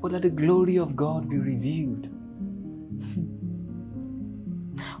 but that the glory of God be revealed.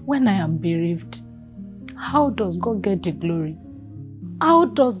 When I am bereaved, how does God get the glory? How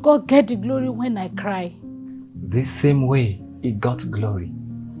does God get the glory when I cry? This same way he got glory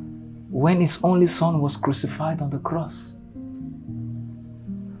when his only son was crucified on the cross.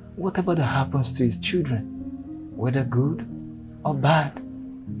 Whatever that happens to his children, whether good or bad,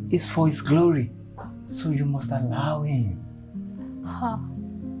 is for his glory. So you must allow him.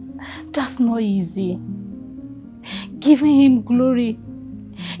 That's not easy. Giving him glory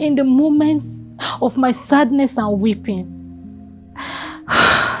in the moments of my sadness and weeping.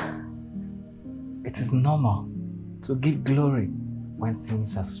 It is normal to give glory when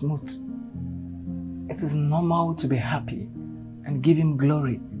things are smooth. It is normal to be happy and give him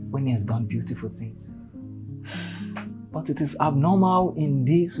glory when he has done beautiful things. But it is abnormal in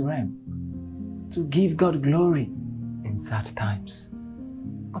this realm to give God glory in sad times.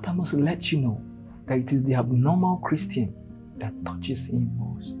 But I must let you know that it is the abnormal Christian that touches him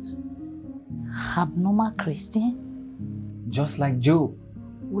most. Abnormal Christians? Just like Job,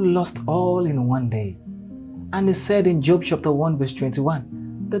 who lost all in one day. And he said in Job chapter 1 verse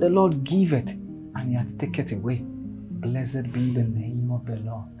 21 that the Lord giveth and he hath taketh away. Blessed be the name of the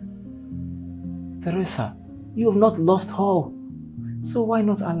Lord. Teresa, you have not lost all. So why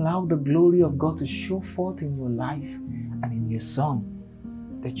not allow the glory of God to show forth in your life and in your son,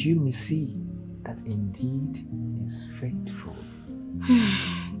 that you may see that indeed he is faithful.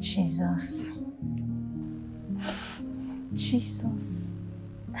 Jesus. Jesus.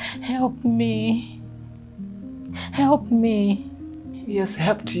 Help me. Help me. He has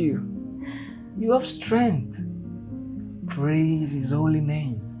helped you. You have strength. Praise his holy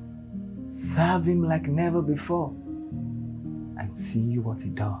name. Serve him like never before. And see what he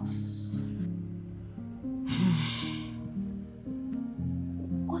does.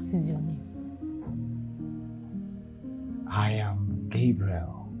 What is your name? I am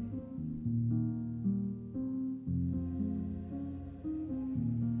Gabriel.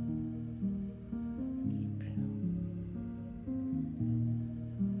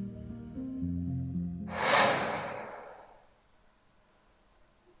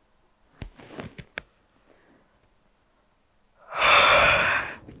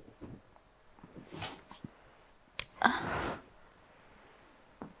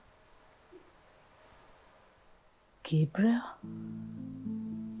 Gabriel?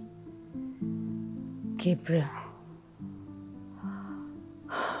 Gabriel.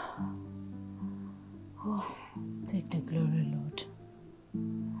 Oh, take the glory, Lord.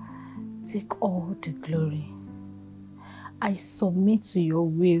 Take all the glory. I submit to your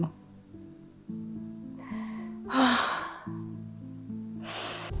will.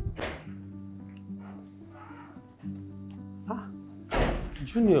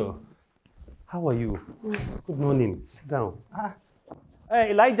 Junior, how are you? Good morning. Sit down.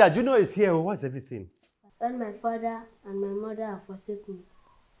 Hey, Elijah, Junior is here. What's everything? When my father and my mother have forsaken me,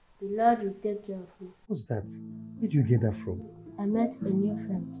 the Lord will take care of me. Who's that? Where did you get that from? I met a new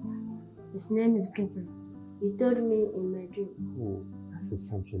friend. His name is Gabriel. He told me in my dream. Oh, that's in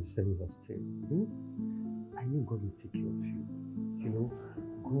Psalm 27 verse 10. I know God will take care of you. You know,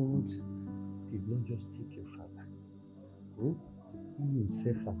 God did not just take your father. He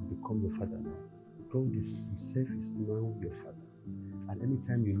himself has become your father now. God himself is now your father. And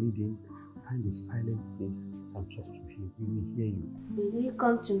anytime you need him, find a silent place and talk to him. He will hear you. Will he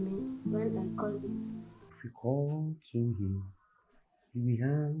come to me when I call him? If we call to him, he will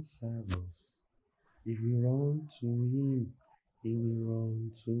answer us. If we run to him, he will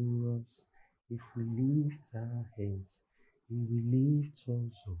run to us. If we lift our hands, he will lift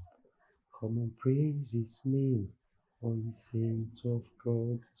us up. Come and praise his name, all the saints of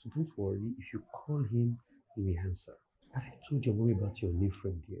God. So don't worry, if you call him, he will answer. Have you told your mommy about your new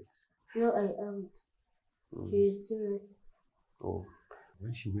friend yet? No, I haven't. She is still resting. Oh,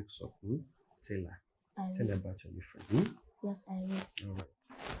 when she wakes up, tell her. I Tell will. her about your new friend. Yes, I will. All right.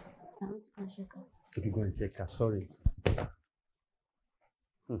 I want to go check her. Okay, go and check her. Sorry.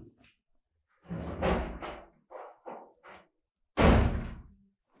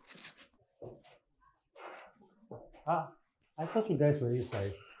 I thought you guys were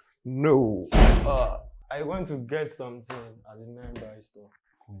inside. No. I went to get something at the nearby store.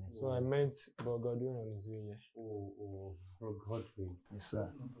 So I met Godwin on his way here. Oh, Godwin. Yes, sir.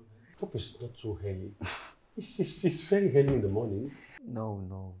 Hope it's not too early. It's very early in the morning.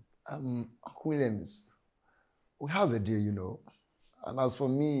 No. Uncle Williams, we have a deal, you know. And as for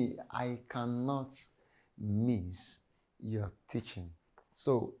me, I cannot miss your teaching.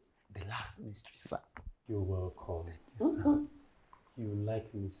 So, the last mystery, sir. You're welcome. Yes, sir. You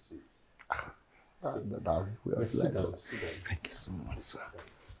like mysteries. That's Sit down. Thank you so much, sir.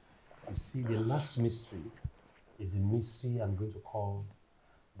 You see, the last mystery is a mystery I'm going to call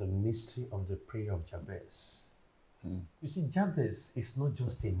the mystery of the prayer of Jabez. You see, Jabez is not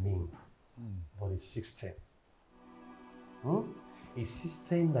just a name, but a system. A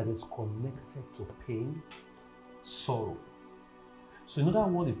system that is connected to pain, sorrow. So in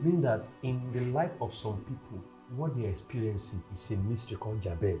other words, it means that in the life of some people, what they're experiencing is a mystery called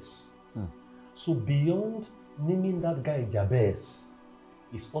Jabez. So beyond naming that guy Jabez,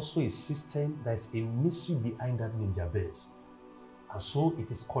 is also a system that is a mystery behind that name Jabez. And so it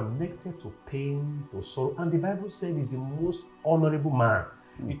is connected to pain, to sorrow. And the Bible said he's the most honorable man.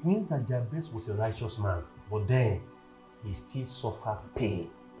 It means that Jabez was a righteous man, but then he still suffered pain.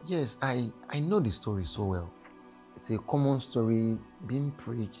 Yes, I know the story so well. It's a common story being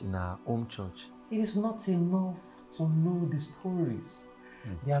preached in our home church. It is not enough to know the stories.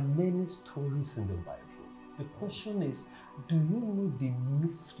 There are many stories in the Bible. The question is, do you know the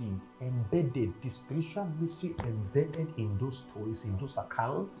mystery embedded, the spiritual mystery embedded in those stories, in those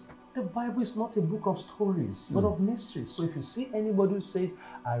accounts? The Bible is not a book of stories, but of mysteries. So if you see anybody who says,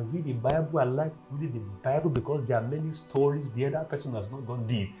 I read the Bible, I like reading the Bible because there are many stories, the other person has not gone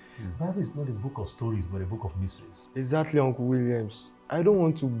deep. The Bible is not a book of stories, but a book of mysteries. Exactly, Uncle Williams. I don't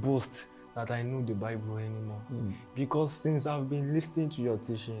want to boast that I know the Bible anymore. Because since I've been listening to your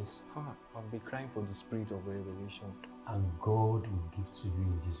teachings, I've been crying for the spirit of revelation. And God will give to you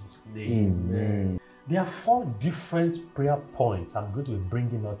in Jesus' name. Amen. There are 4 different prayer points I'm going to be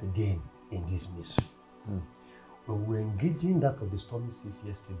bringing out again in this mystery. When we were engaging that of the stormy seas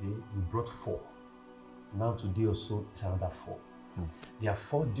yesterday, we brought 4. Now today also is another 4. There are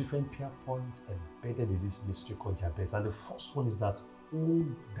 4 different prayer points embedded in this mystery called Jabez. And the first one is that, oh,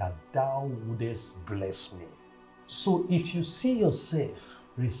 that thou wouldest bless me. So if you see yourself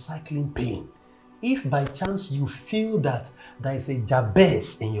recycling pain, if by chance you feel that there is a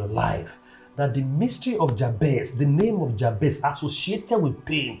Jabez in your life, that the mystery of Jabez, the name of Jabez associated with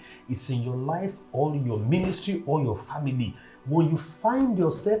pain is in your life or your ministry or your family, when you find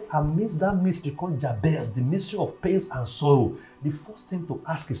yourself amidst that mystery called Jabez, the mystery of pains and sorrow, the first thing to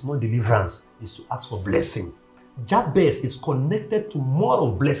ask is not deliverance, is to ask for blessing. Jabez is connected to more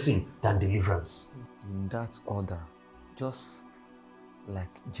of blessing than deliverance. In that order, just like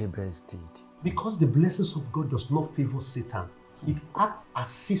Jabez did. Because the blessings of God does not favor Satan, it acts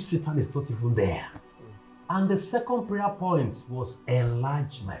as if Satan is not even there. And the second prayer point was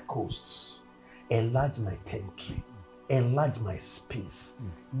enlarge my coasts, enlarge my territory, enlarge my space,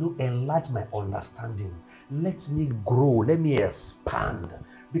 enlarge my understanding. Let me grow, let me expand.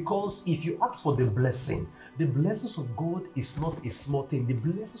 Because if you ask for the blessings of God is not a small thing. The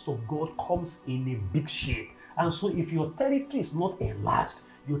blessings of God comes in a big shape. And so if your territory is not enlarged,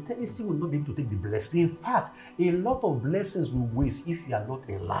 your territory will not be able to take the blessing. In fact, a lot of blessings will waste if you are not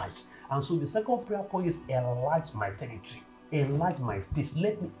enlarged. And so the second prayer point is enlarge my territory, enlarge my space.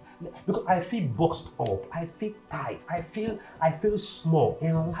 Let me, because I feel boxed up, I feel tight, I feel small.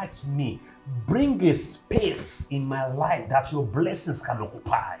 Enlarge me. Bring a space in my life that your blessings can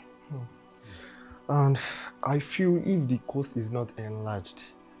occupy. And I feel if the coast is not enlarged,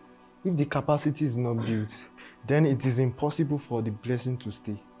 if the capacity is not built, then it is impossible for the blessing to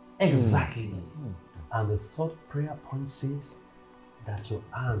stay. Exactly. And the third prayer point says that your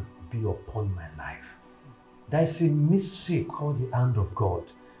hand be upon my life. There is a mystery called the hand of God.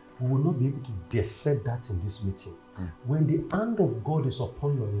 We will not be able to dissect that in this meeting. When the hand of God is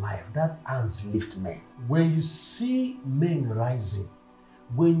upon your life, that hand lifts men. When you see men rising,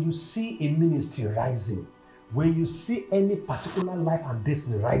 when you see a ministry rising, when you see any particular life and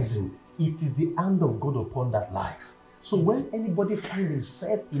destiny rising, it is the hand of God upon that life. So when anybody finds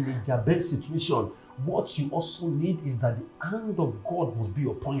himself in a Jabez situation, what you also need is that the hand of God must be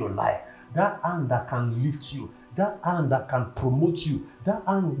upon your life. That hand that can lift you, that hand that can promote you, that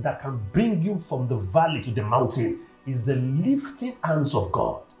hand that can bring you from the valley to the mountain is the lifting hands of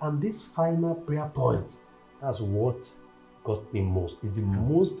God. And this final prayer point, that's what got me most. It's the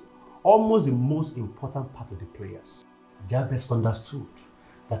most, almost the most important part of the prayers. Jabez understood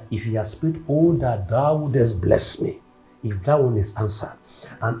that if he has prayed, oh, that thou wouldest bless me, if that one is answered,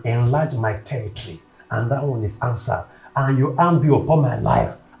 and enlarge my territory, and that one is answered, and your hand be upon my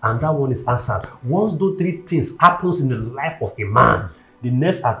life, and that one is answered. Once those 3 things happens in the life of a man, the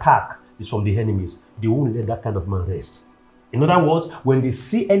next attack is from the enemies. They won't let that kind of man rest. In other words, when they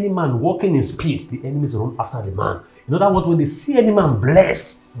see any man walking in speed, the enemies run after the man. In other words, when they see any man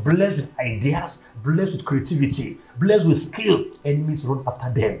blessed with ideas, blessed with creativity, blessed with skill, enemies run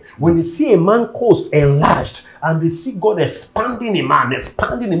after them. When they see a man coast enlarged and they see God expanding a man,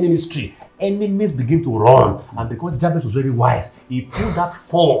 expanding a ministry, enemies begin to run. And because Jabez was very wise, he pulled that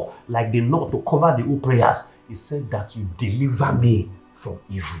 4 like the knot to cover the whole prayers. He said that you deliver me from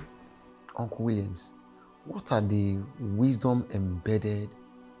evil. Uncle Williams, what are the wisdom embedded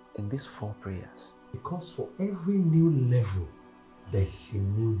in these 4 prayers? Because for every new level, there's a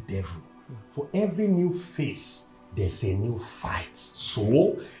new devil. For every new face, there's a new fight.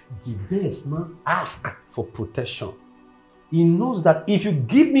 So, Jabez now asks for protection. He knows that if you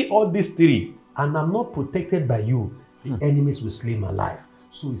give me all these 3 and I'm not protected by you, the enemies will slay my life.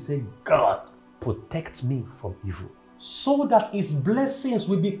 So he said, God, protect me from evil, so that his blessings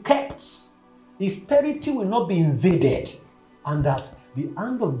will be kept, his territory will not be invaded, and that the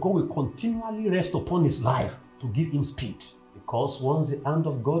hand of God will continually rest upon his life to give him speed. Because once the hand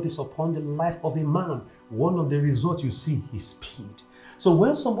of God is upon the life of a man, one of the results you see is speed. So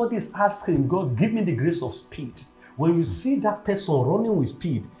when somebody is asking God, give me the grace of speed, when you see that person running with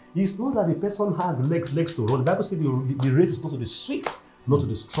speed, it's not that the person has legs to run. The Bible says the race is not to the swift, not to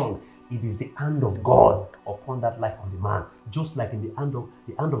the strong. It is the hand of God upon that life of the man. Just like in the hand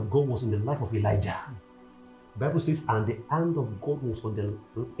of God was in the life of Elijah. The Bible says, and the hand of God was on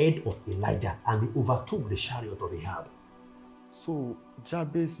the head of Elijah, and he overtook the chariot of Ahab. So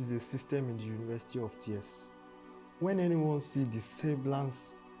Jabez is a system in the University of Tears. When anyone sees the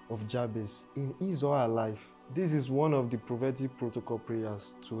semblance of Jabez in his or her life, this is one of the prophetic protocol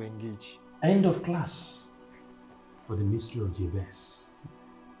prayers to engage. End of class for the mystery of Jabez.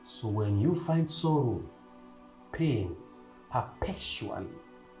 So when you find sorrow, pain, perpetually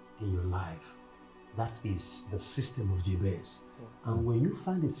in your life, That is the system of Jabez. And when you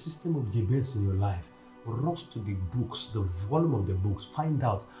find the system of Jabez in your life, rush to the books, the volume of the books, find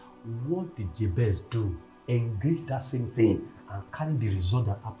out what did Jabez do, engage that same thing, and carry the result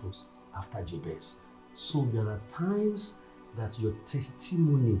that happens after Jabez. So there are times that your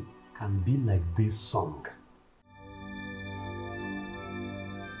testimony can be like this song.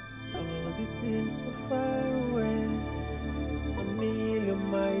 Lord, it seems so far away, 1,000,000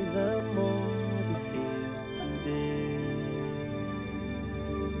 miles and more, it feels today.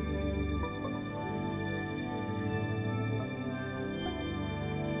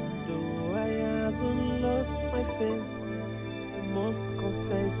 Though I haven't lost my faith, I must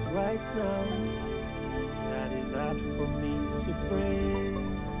confess right now that it's hard for me to pray.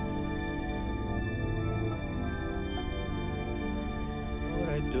 But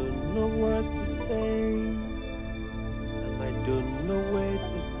I don't know what to say, and I don't know where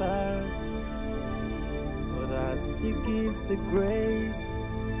to start. But as you give the grace,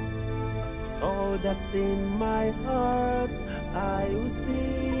 all that's in my heart, I will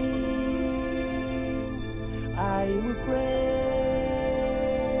sing, I will praise,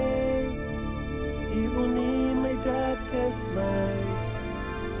 even in my darkest night,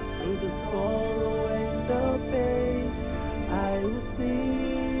 through the sorrow and the pain, I will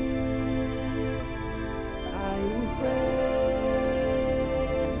sing, I will praise,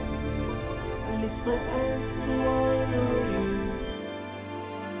 I lift my hands to honor you,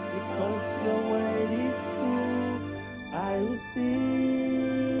 because your word is true, I will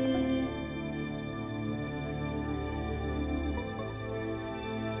sing.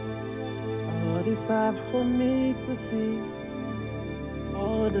 Oh, it's hard for me to see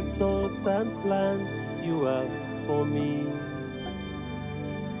all the thoughts and plans you have for me.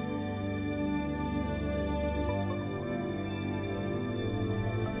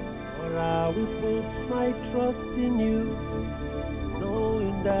 But I will put my trust in you,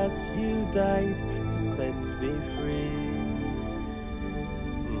 knowing that you died to set me free.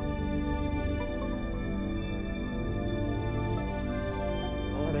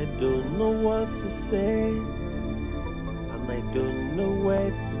 But I don't know what to say, and I don't know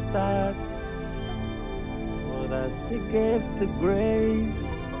where to start. But as you gave the grace,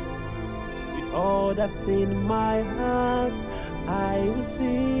 with all that's in my heart, I will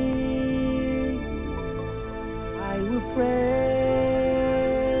sing, I will praise,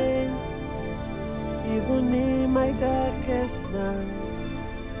 even in my darkest nights,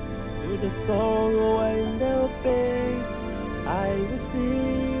 through the sorrow and the pain, I will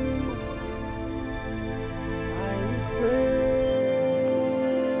sing, I will praise,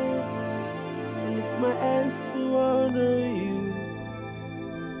 I lift my hands to honor you,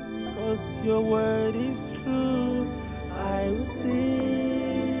 because your word is true, I will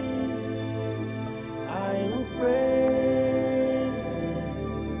sing, I will praise,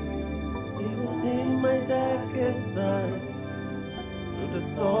 even in my darkest nights, through the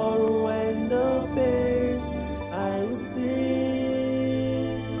sorrow and the pain, I will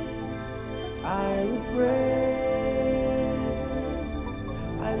sing, I will praise,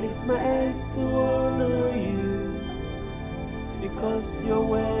 I lift my hands to honor you, because your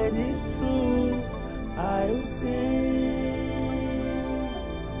word is true, I will sing,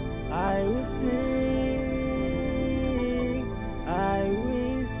 I will sing, I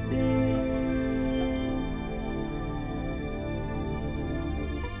will sing.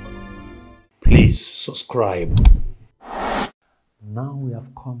 Please subscribe. Now we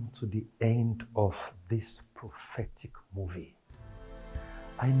have come to the end of this prophetic movie.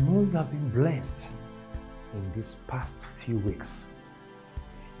 I know you have been blessed in these past few weeks.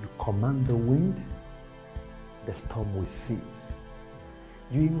 You command the wind, the storm will cease.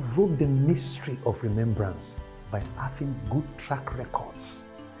 You invoke the mystery of remembrance by having good track records.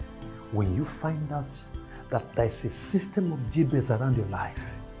 When you find out that there's a system of Jabez around your life,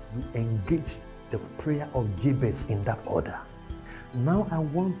 you engage the prayer of Jabez in that order. Now I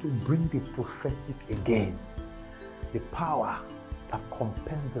want to bring the prophetic again. The power that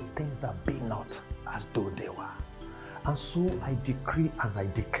compels the things that be not as though they were. And so I decree and I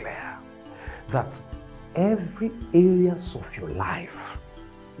declare that every areas of your life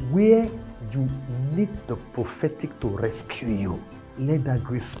where you need the prophetic to rescue you, let that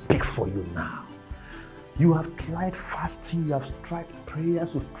grace speak for you now. You have tried fasting, you have tried prayers,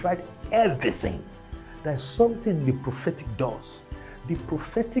 you've tried everything. There's something the prophetic does. The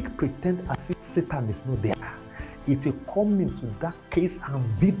prophetic pretends as if Satan is not there. It will come into that case and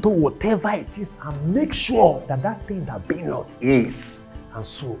veto whatever it is and make sure that that thing that be not is. And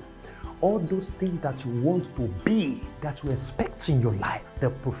so, all those things that you want to be, that you expect in your life, the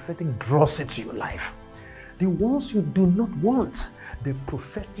prophetic draws it to your life. The ones you do not want, the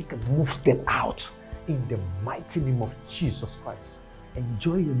prophetic moves them out in the mighty name of Jesus Christ.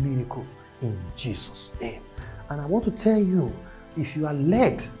 Enjoy your miracle in Jesus' name. And I want to tell you, if you are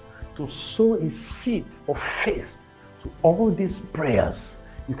led to sow a seed of faith to all these prayers,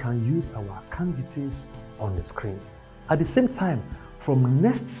 you can use our account details on the screen. At the same time, from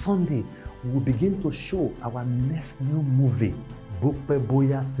next Sunday, we will begin to show our next new movie,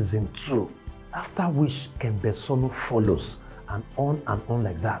 Ayobami Season 2, after which Kembe follows, and on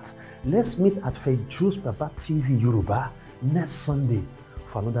like that. Let's meet at Fejosbaba TV Yoruba next Sunday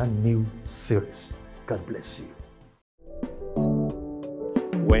for another new series. God bless you.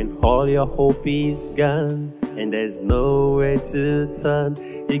 When all your hope is gone and there's nowhere to turn,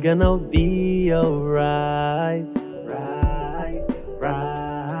 you're gonna be alright, right.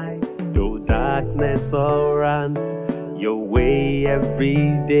 Though darkness surrounds your way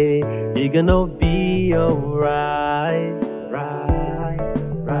every day, you're gonna be alright, right.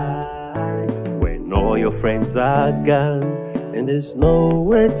 When all your friends are gone and there's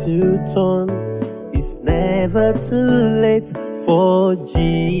nowhere to turn, it's never too late for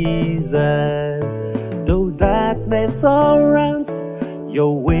Jesus. Though darkness surrounds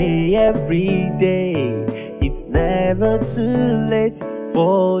your way every day, it's never too late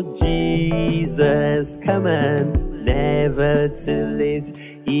for Jesus. Come on, never too late.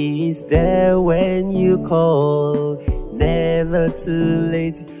 He's there when you call. Never too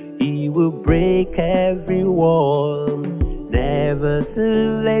late. He will break every wall. Never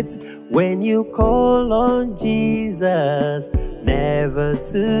too late when you call on Jesus. Never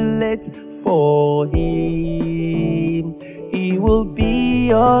too late for him. He will be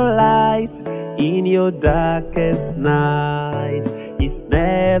your light in your darkest night. It's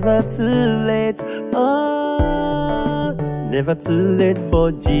never too late. Oh, never too late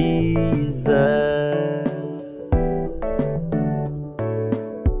for Jesus.